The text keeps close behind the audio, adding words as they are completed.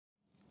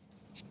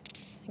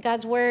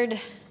God's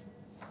word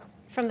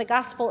from the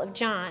Gospel of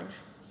John,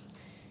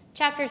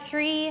 chapter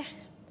 3,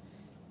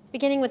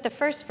 beginning with the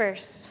first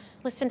verse.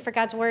 Listen for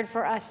God's word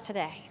for us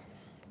today.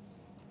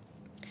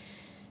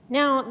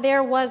 Now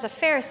there was a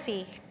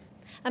Pharisee,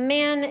 a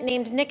man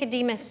named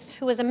Nicodemus,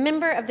 who was a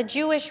member of the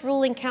Jewish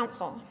ruling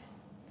council.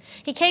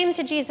 He came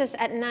to Jesus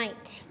at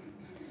night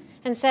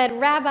and said,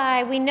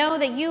 "Rabbi, we know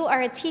that you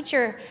are a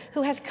teacher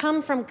who has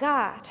come from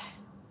God.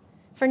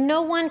 For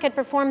no one could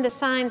perform the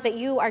signs that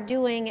you are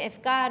doing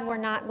if God were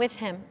not with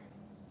him."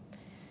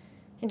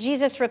 And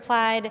Jesus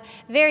replied,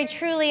 "Very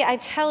truly, I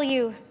tell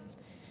you,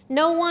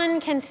 no one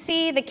can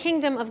see the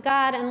kingdom of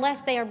God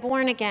unless they are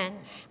born again."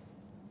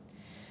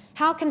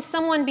 "How can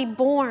someone be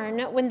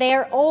born when they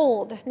are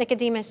old?"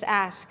 Nicodemus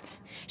asked.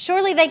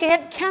 "Surely they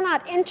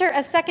cannot enter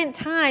a second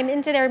time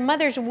into their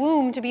mother's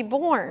womb to be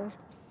born."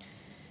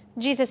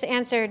 Jesus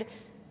answered,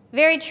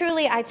 "Very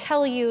truly, I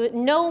tell you,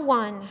 no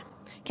one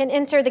can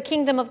enter the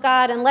kingdom of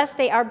God unless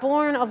they are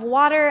born of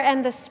water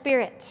and the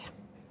Spirit.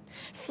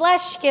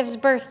 Flesh gives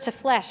birth to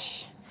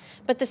flesh,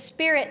 but the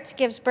Spirit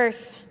gives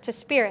birth to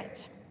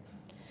spirit.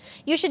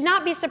 You should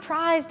not be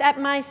surprised at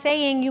my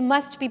saying you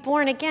must be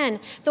born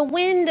again. The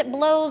wind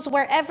blows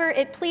wherever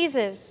it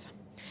pleases.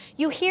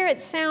 You hear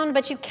its sound,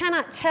 but you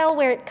cannot tell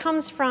where it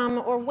comes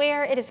from or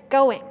where it is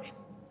going.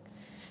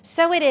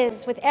 So it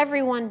is with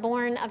everyone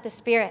born of the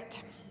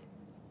Spirit."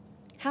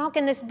 "How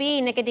can this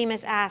be?"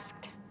 Nicodemus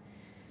asked.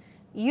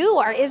 "You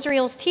are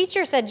Israel's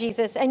teacher," said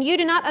Jesus, "and you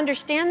do not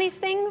understand these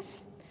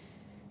things?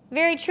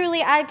 Very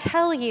truly, I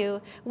tell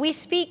you, we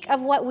speak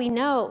of what we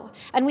know,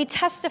 and we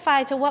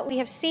testify to what we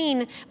have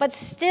seen, but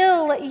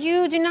still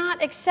you do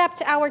not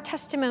accept our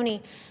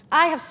testimony.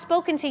 I have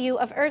spoken to you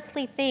of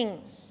earthly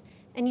things,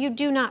 and you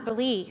do not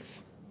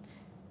believe.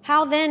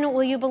 How then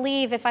will you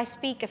believe if I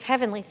speak of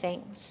heavenly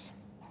things?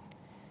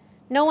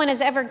 No one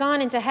has ever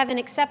gone into heaven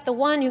except the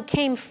one who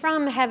came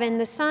from heaven,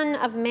 the Son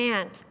of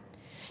Man.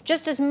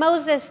 Just as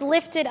Moses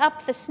lifted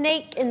up the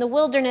snake in the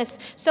wilderness,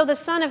 so the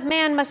Son of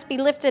Man must be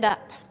lifted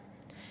up,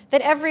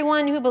 that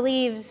everyone who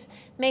believes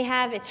may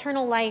have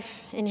eternal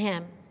life in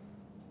him.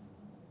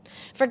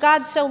 For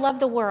God so loved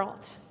the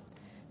world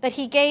that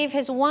he gave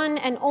his one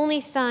and only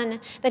Son,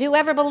 that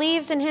whoever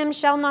believes in him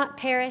shall not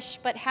perish,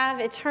 but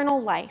have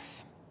eternal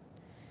life.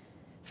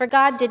 For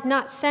God did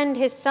not send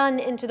his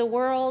Son into the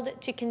world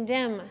to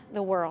condemn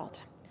the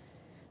world,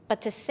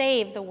 but to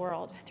save the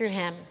world through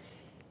him."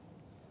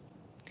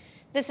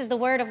 This is the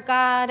word of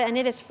God, and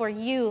it is for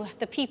you,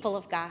 the people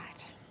of God.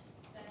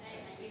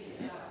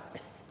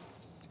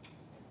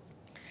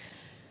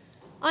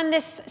 On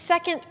this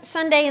second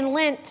Sunday in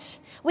Lent,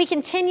 we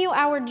continue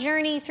our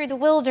journey through the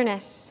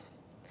wilderness.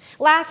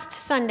 Last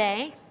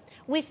Sunday,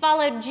 we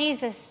followed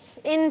Jesus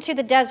into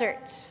the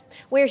desert,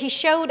 where he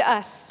showed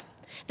us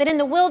that in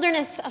the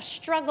wilderness of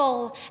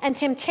struggle and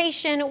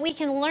temptation, we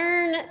can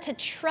learn to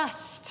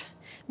trust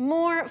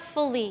more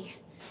fully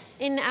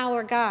in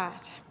our God.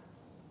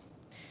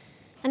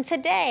 And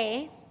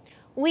today,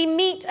 we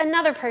meet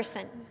another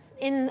person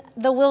in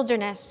the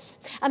wilderness,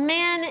 a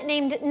man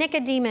named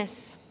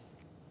Nicodemus.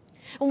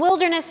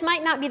 Wilderness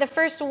might not be the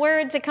first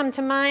word to come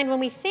to mind when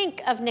we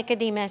think of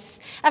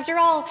Nicodemus. After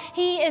all,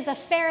 he is a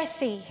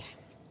Pharisee,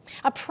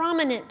 a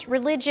prominent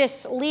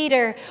religious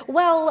leader,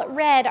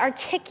 well-read,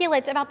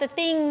 articulate about the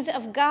things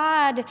of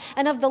God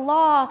and of the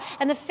law.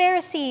 And the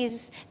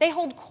Pharisees, they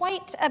hold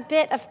quite a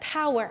bit of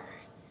power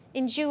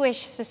in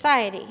Jewish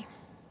society.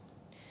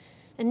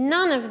 And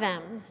none of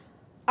them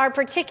are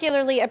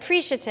particularly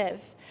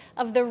appreciative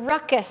of the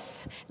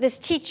ruckus this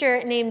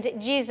teacher named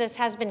Jesus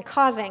has been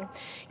causing.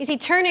 You see,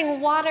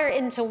 turning water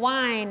into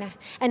wine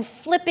and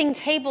flipping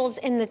tables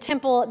in the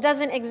temple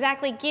doesn't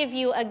exactly give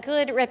you a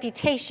good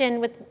reputation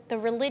with the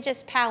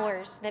religious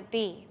powers that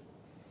be.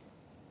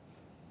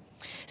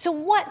 So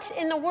what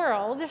in the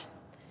world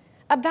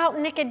about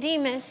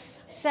Nicodemus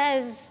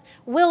says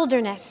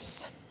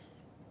wilderness?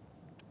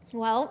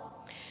 Well,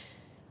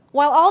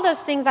 while all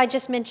those things I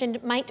just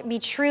mentioned might be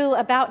true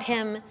about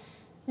him,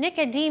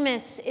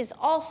 Nicodemus is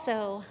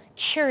also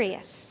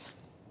curious.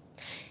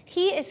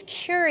 He is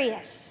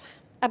curious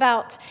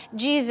about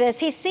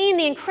Jesus. He's seen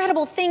the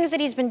incredible things that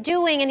he's been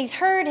doing, and he's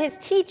heard his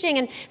teaching,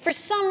 and for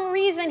some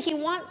reason he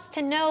wants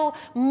to know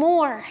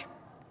more.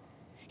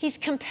 He's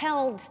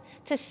compelled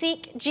to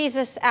seek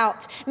Jesus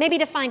out, maybe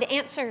to find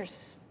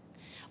answers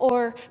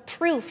or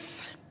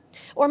proof,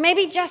 or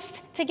maybe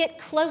just to get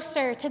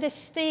closer to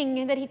this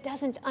thing that he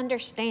doesn't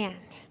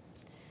understand.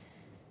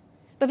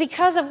 But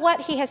because of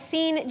what he has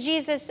seen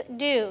Jesus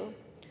do,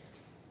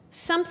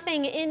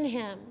 something in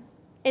him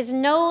is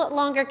no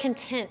longer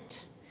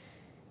content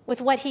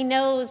with what he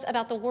knows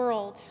about the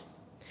world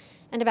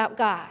and about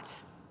God.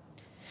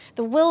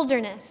 The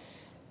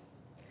wilderness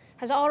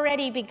has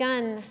already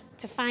begun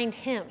to find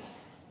him.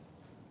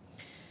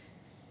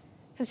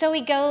 And so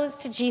he goes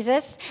to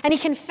Jesus, and he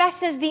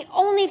confesses the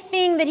only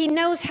thing that he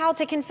knows how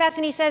to confess.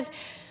 And he says,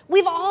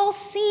 "We've all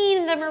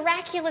seen the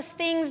miraculous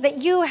things that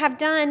you have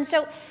done,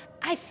 so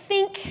I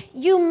think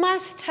you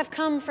must have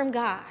come from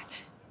God."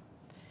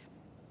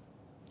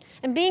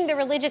 And being the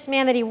religious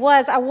man that he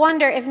was, I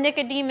wonder if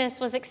Nicodemus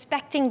was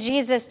expecting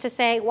Jesus to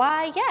say,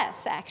 "Why,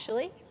 yes,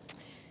 actually.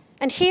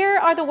 And here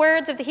are the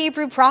words of the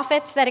Hebrew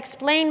prophets that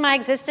explain my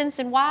existence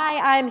and why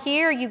I'm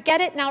here. You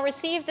get it? Now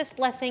receive this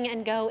blessing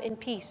and go in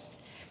peace."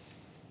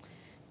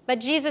 But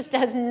Jesus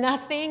does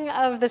nothing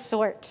of the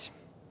sort.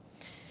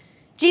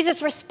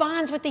 Jesus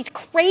responds with these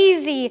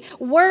crazy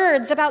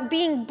words about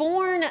being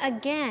born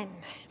again.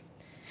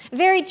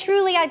 "Very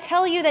truly, I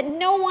tell you that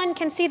no one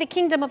can see the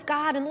kingdom of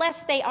God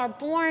unless they are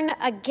born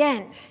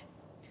again."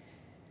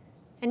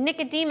 And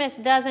Nicodemus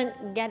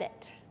doesn't get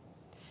it.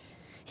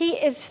 He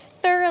is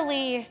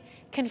thoroughly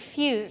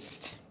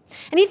confused.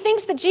 And he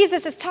thinks that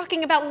Jesus is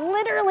talking about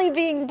literally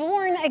being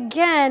born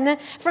again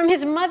from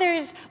his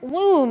mother's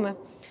womb.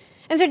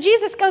 And so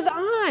Jesus goes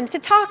on to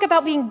talk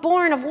about being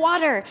born of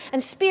water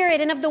and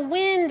spirit and of the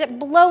wind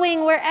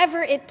blowing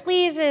wherever it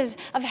pleases,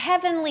 of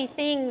heavenly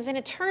things and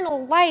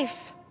eternal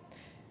life.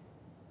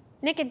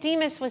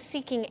 Nicodemus was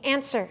seeking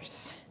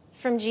answers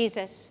from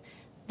Jesus,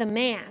 the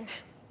man.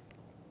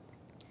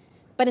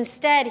 But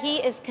instead,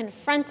 he is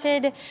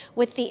confronted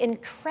with the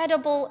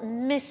incredible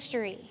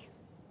mystery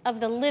of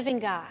the living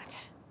God.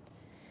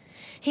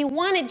 He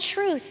wanted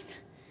truth,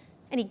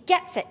 and he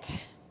gets it.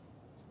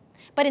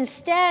 But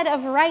instead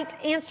of right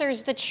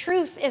answers, the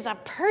truth is a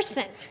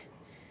person.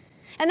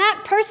 And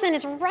that person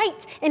is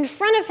right in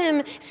front of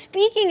him,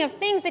 speaking of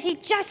things that he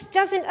just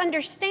doesn't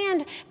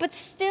understand, but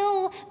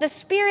still the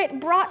Spirit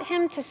brought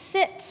him to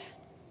sit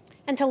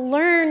and to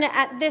learn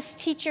at this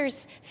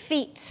teacher's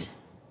feet.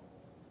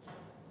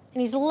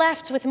 And he's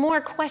left with more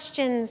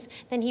questions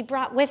than he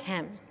brought with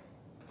him.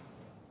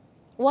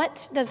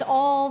 What does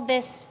all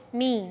this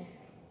mean?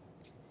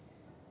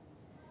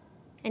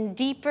 And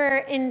deeper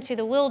into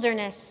the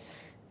wilderness,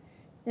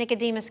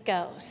 Nicodemus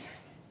goes.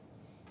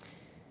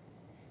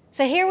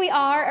 So here we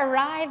are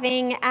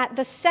arriving at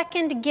the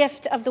second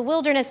gift of the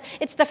wilderness.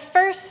 It's the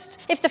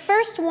first, if the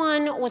first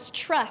one was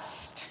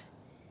trust,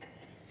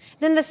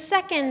 then the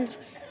second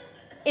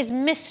is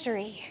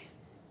mystery.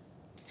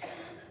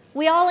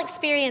 We all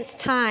experience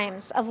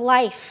times of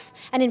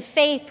life and in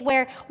faith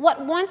where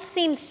what once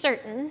seemed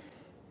certain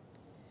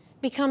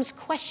becomes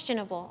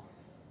questionable.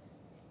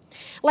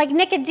 Like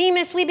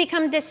Nicodemus, we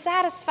become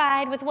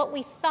dissatisfied with what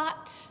we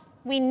thought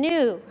we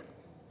knew.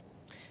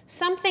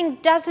 Something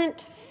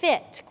doesn't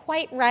fit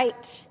quite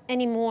right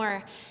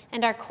anymore,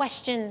 and our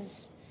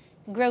questions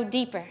grow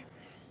deeper.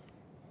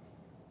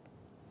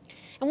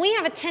 And we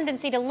have a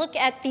tendency to look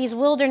at these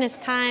wilderness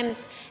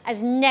times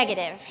as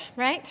negative,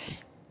 right?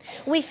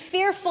 We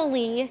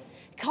fearfully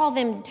call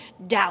them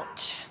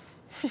doubt.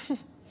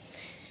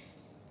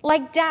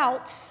 Like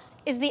doubt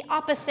is the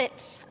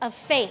opposite of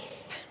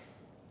faith.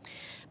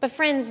 But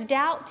friends,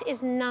 doubt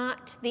is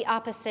not the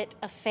opposite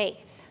of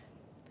faith.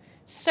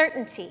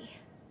 Certainty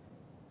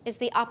is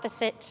the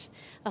opposite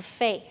of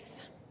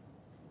faith.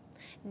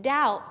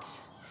 Doubt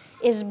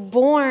is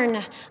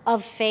born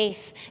of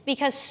faith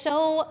because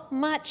so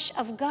much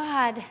of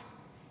God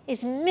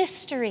is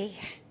mystery.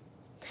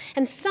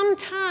 And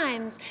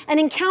sometimes an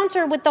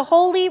encounter with the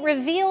holy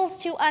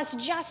reveals to us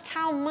just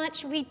how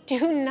much we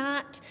do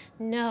not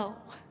know.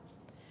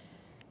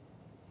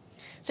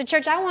 So,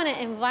 church, I want to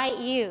invite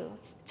you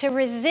to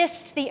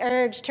resist the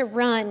urge to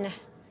run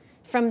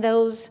from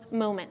those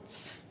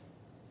moments.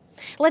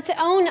 Let's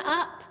own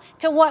up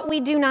to what we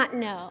do not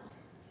know.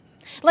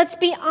 Let's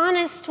be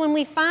honest when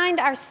we find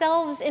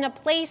ourselves in a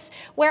place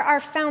where our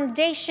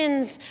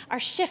foundations are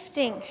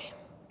shifting.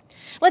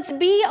 Let's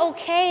be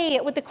okay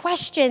with the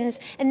questions,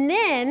 and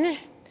then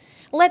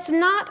let's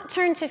not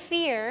turn to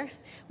fear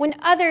when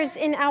others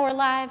in our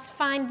lives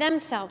find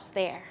themselves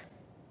there.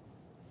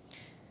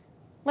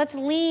 Let's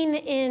lean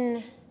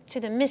in to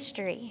the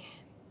mystery.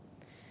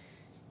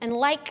 And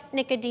like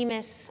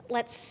Nicodemus,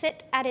 let's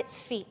sit at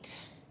its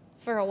feet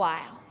for a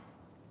while.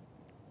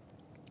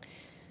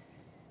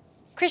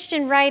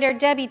 Christian writer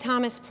Debbie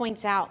Thomas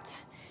points out,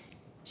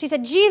 she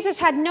said, Jesus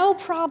had no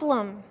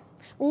problem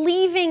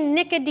leaving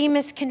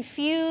Nicodemus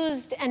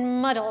confused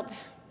and muddled.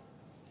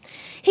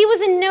 He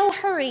was in no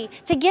hurry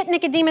to get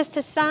Nicodemus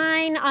to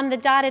sign on the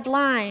dotted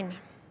line.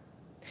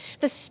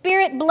 The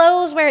Spirit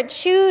blows where it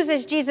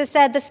chooses, Jesus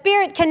said. The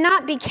Spirit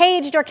cannot be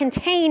caged or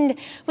contained,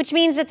 which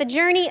means that the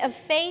journey of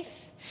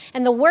faith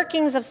and the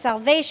workings of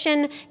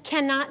salvation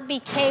cannot be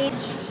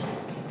caged.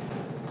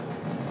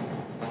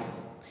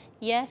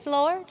 Yes,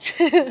 Lord?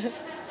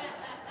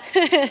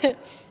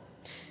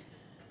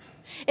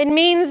 It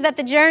means that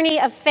the journey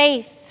of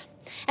faith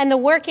and the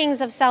workings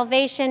of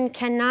salvation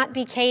cannot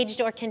be caged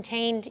or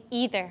contained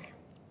either.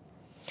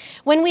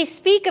 When we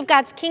speak of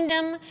God's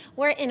kingdom,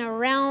 we're in a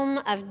realm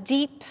of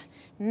deep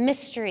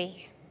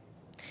mystery.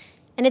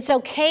 And it's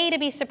okay to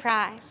be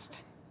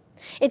surprised.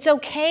 It's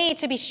okay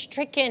to be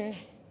stricken.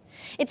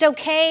 It's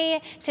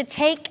okay to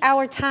take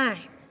our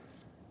time.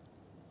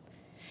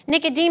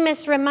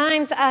 Nicodemus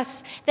reminds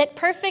us that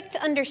perfect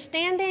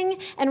understanding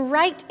and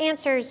right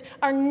answers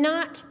are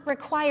not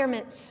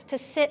requirements to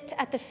sit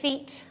at the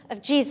feet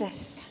of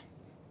Jesus.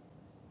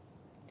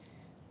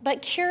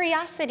 But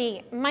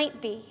curiosity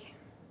might be.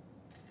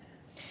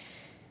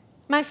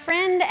 My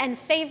friend and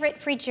favorite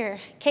preacher,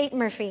 Kate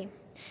Murphy,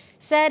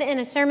 said in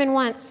a sermon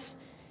once,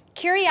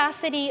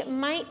 "Curiosity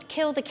might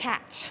kill the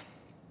cat,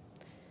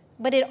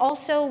 but it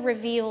also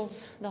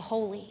reveals the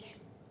holy."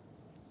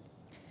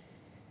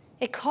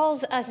 It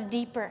calls us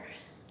deeper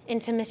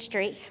into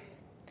mystery.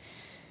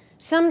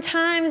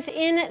 Sometimes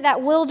in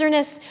that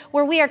wilderness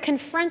where we are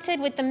confronted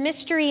with the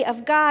mystery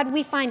of God,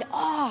 we find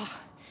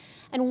awe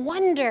and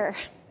wonder.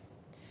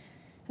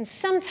 And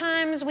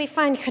sometimes we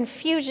find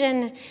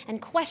confusion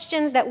and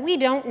questions that we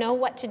don't know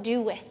what to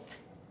do with.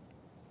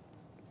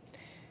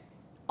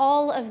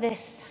 All of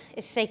this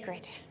is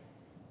sacred.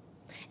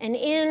 And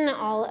in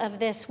all of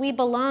this, we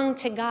belong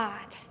to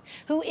God,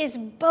 who is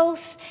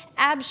both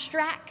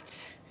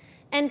abstract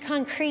and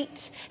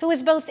concrete, who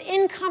is both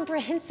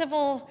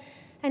incomprehensible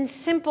and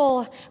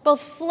simple, both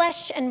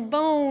flesh and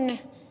bone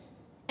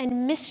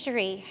and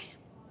mystery.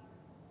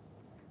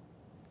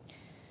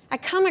 I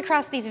come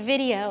across these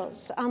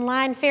videos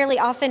online fairly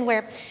often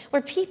where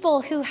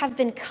people who have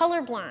been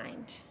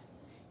colorblind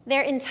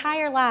their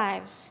entire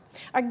lives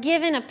are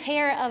given a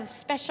pair of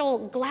special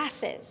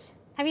glasses.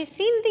 Have you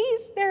seen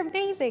these? They're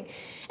amazing.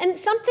 And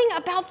something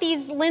about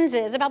these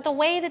lenses, about the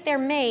way that they're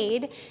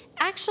made,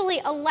 actually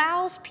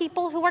allows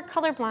people who are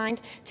colorblind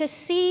to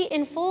see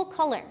in full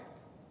color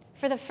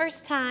for the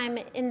first time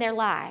in their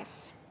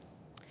lives.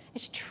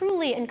 It's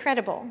truly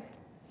incredible.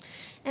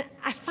 And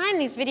I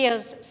find these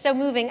videos so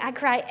moving, I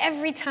cry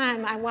every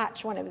time I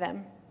watch one of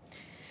them.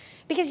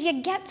 Because you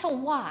get to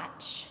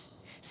watch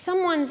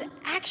someone's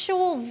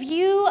actual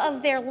view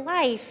of their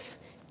life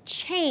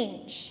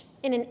change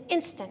in an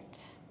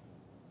instant.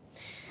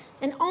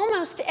 And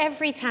almost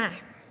every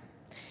time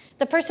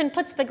the person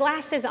puts the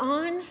glasses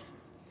on,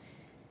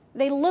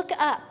 they look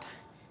up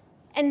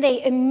and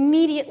they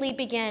immediately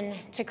begin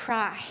to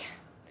cry,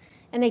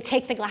 and they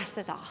take the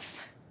glasses off.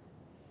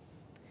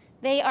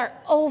 They are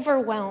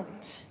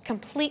overwhelmed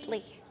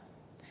completely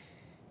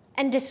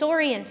and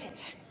disoriented.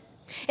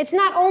 It's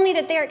not only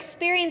that they're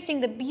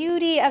experiencing the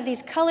beauty of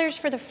these colors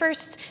for the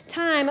first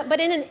time, but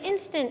in an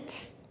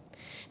instant,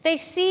 they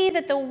see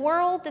that the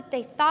world that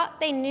they thought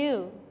they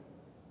knew,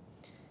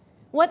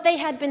 what they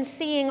had been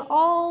seeing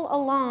all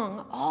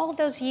along, all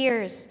those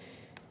years,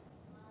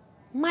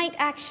 might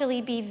actually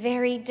be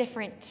very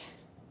different.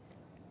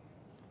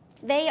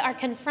 They are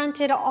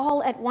confronted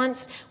all at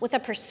once with a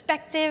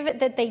perspective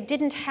that they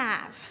didn't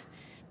have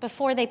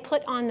before they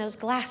put on those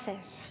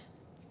glasses.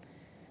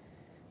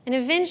 And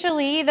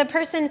eventually, the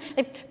person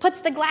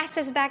puts the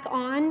glasses back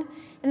on,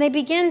 and they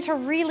begin to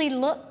really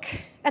look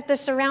at the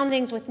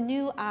surroundings with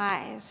new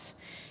eyes.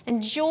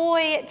 And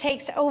joy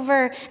takes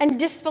over, and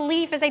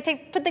disbelief as they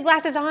put the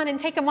glasses on and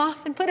take them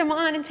off, and put them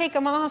on and take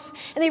them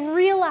off. And they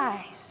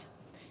realize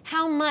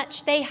how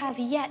much they have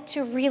yet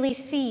to really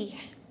see.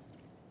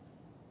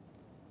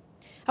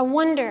 I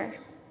wonder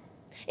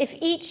if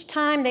each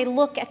time they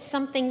look at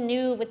something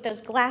new with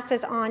those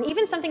glasses on,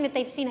 even something that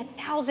they've seen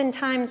 1,000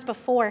 times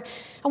before,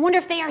 I wonder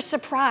if they are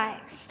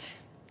surprised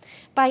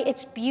by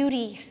its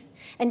beauty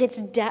and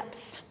its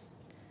depth.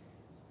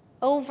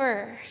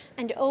 Over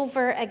and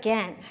over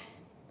again,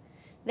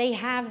 they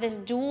have this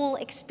dual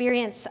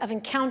experience of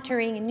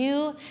encountering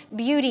new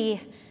beauty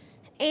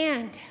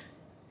and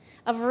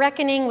of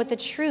reckoning with the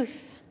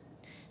truth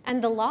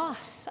and the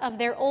loss of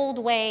their old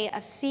way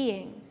of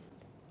seeing.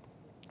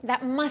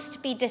 That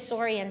must be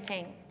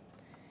disorienting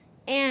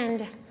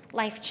and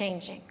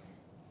life-changing.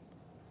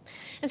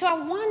 And so I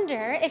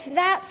wonder if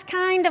that's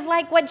kind of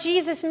like what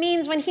Jesus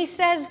means when he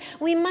says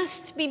we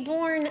must be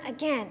born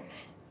again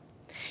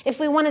if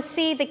we want to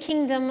see the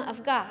kingdom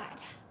of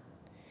God.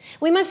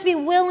 We must be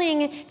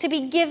willing to be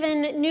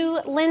given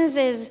new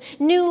lenses,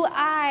 new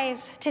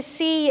eyes to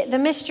see the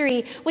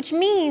mystery, which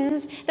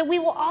means that we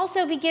will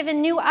also be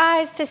given new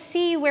eyes to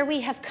see where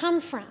we have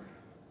come from.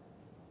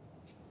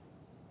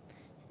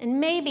 And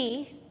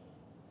maybe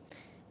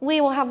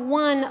we will have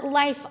one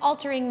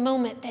life-altering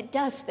moment that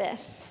does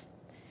this.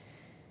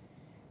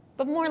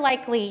 But more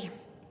likely,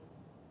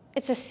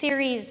 it's a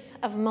series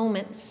of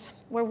moments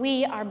where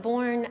we are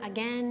born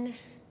again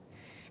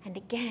and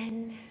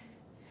again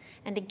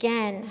and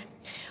again,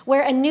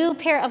 where a new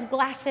pair of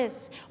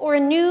glasses or a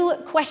new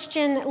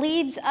question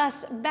leads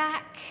us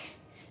back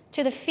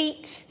to the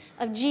feet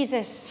of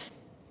Jesus,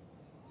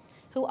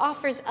 who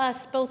offers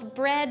us both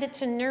bread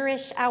to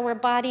nourish our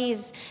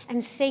bodies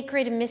and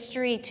sacred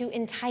mystery to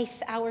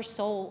entice our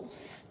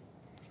souls.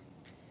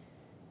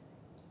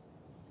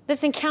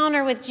 This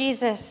encounter with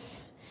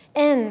Jesus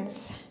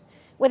ends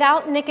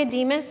without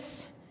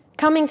Nicodemus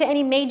coming to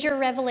any major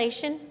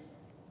revelation.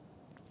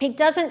 He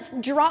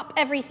doesn't drop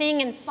everything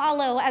and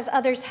follow as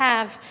others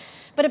have,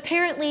 but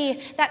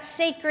apparently that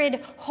sacred,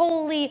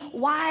 holy,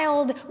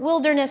 wild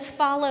wilderness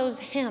follows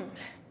him.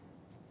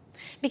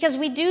 Because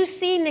we do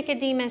see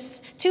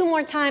Nicodemus 2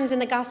 more times in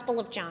the Gospel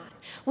of John.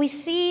 We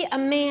see a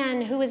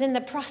man who is in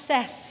the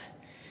process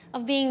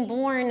of being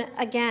born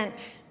again.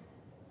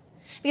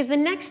 Because the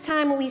next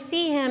time we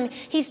see him,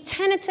 he's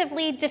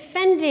tentatively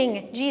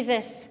defending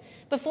Jesus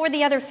before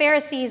the other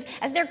Pharisees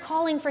as they're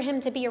calling for him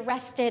to be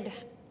arrested.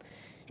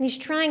 And And he's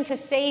trying to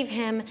save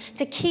him,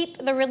 to keep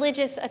the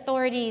religious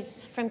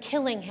authorities from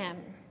killing him.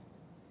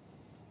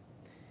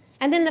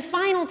 And then the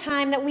final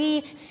time that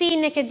we see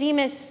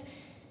Nicodemus,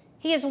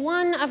 he is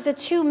one of the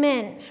two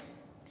men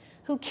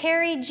who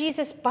carried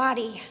Jesus'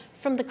 body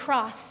from the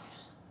cross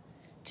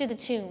to the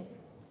tomb.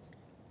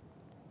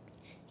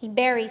 He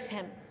buries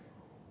him,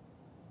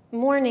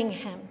 mourning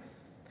him,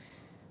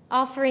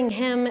 offering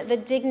him the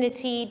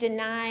dignity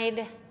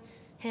denied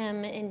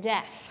him in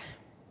death.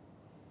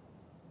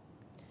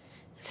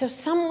 So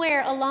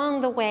somewhere along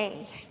the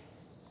way,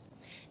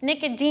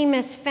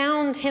 Nicodemus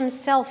found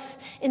himself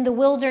in the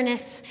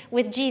wilderness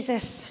with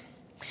Jesus.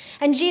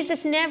 And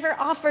Jesus never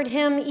offered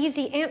him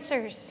easy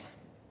answers.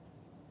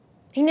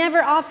 He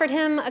never offered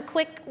him a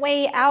quick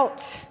way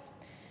out.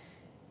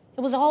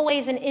 It was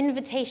always an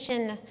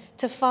invitation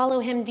to follow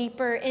him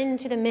deeper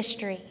into the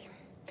mystery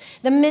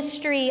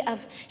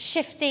of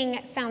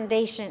shifting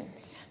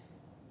foundations,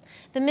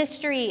 the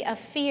mystery of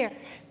fear,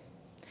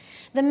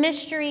 the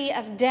mystery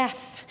of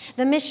death,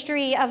 the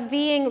mystery of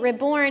being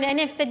reborn. And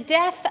if the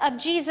death of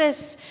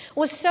Jesus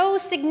was so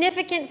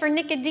significant for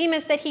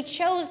Nicodemus that he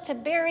chose to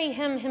bury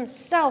him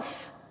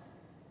himself,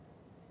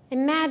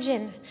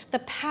 imagine the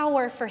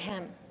power for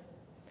him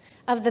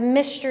of the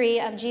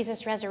mystery of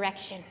Jesus'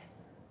 resurrection.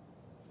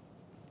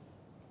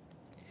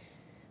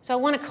 So I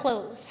want to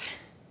close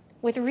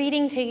with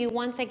reading to you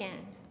once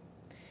again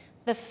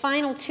the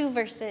final two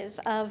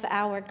verses of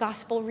our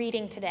gospel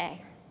reading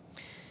today.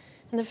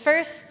 And the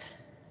first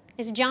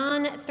is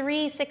John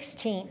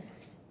 3:16.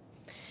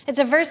 It's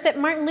a verse that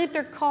Martin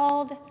Luther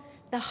called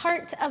the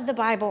heart of the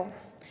Bible,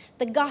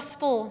 the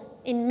gospel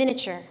in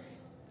miniature.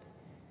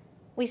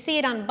 We see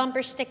it on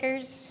bumper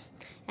stickers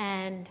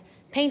and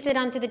painted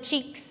onto the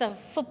cheeks of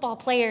football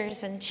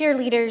players and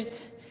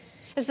cheerleaders.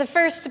 It's the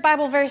first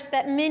Bible verse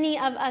that many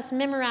of us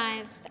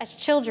memorized as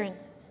children.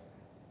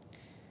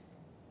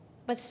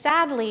 But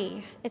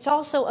sadly, it's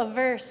also a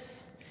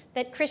verse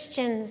that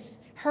Christians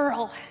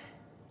hurl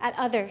at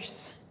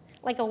others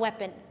like a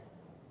weapon.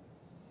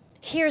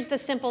 Here's the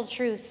simple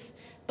truth.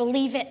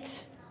 Believe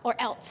it or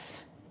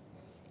else.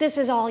 This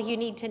is all you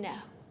need to know.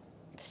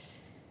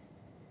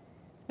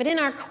 But in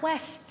our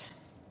quest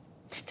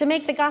to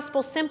make the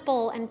gospel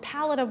simple and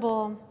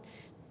palatable,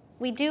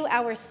 we do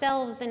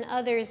ourselves and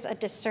others a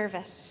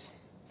disservice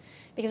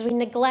because we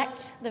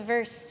neglect the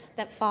verse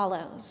that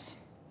follows.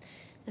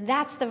 And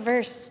that's the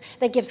verse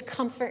that gives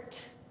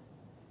comfort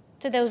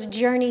to those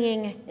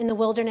journeying in the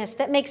wilderness,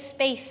 that makes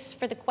space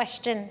for the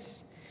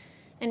questions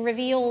and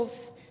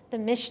reveals the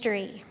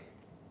mystery.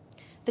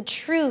 The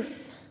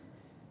truth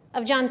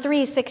of John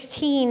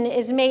 3:16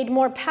 is made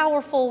more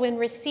powerful when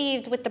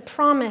received with the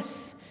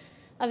promise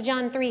of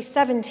John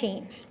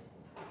 3:17.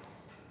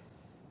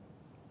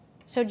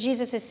 So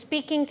Jesus is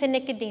speaking to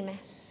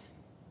Nicodemus,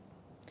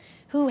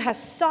 who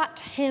has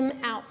sought him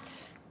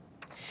out,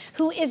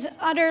 who is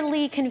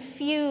utterly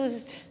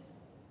confused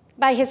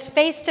by his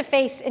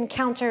face-to-face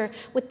encounter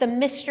with the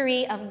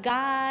mystery of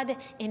God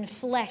in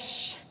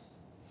flesh.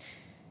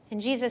 And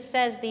Jesus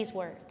says these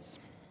words: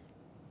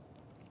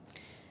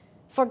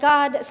 "For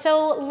God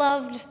so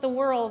loved the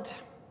world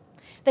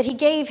that he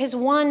gave his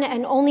one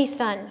and only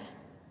Son,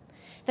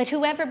 that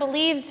whoever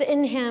believes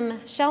in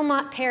him shall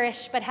not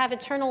perish but have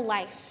eternal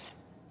life.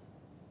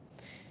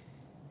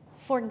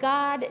 For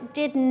God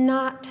did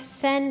not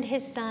send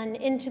his Son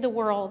into the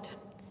world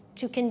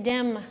to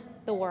condemn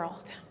the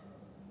world,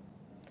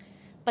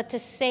 but to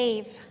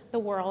save the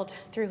world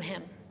through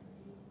him."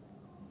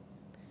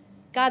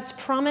 God's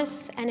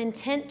promise and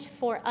intent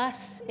for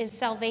us is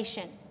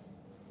salvation,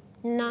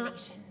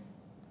 not.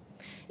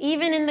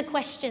 Even in the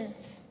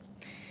questions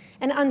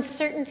and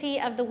uncertainty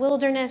of the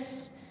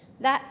wilderness,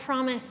 that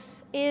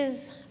promise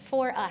is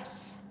for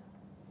us.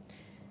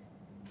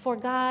 For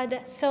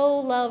God so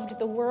loved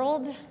the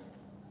world,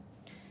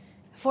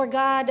 for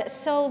God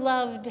so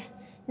loved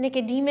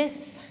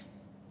Nicodemus,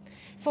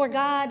 for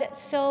God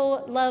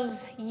so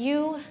loves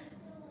you,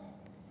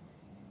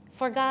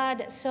 for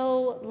God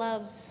so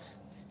loves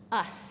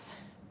us.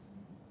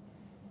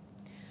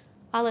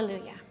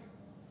 Alleluia.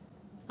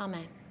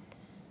 Amen.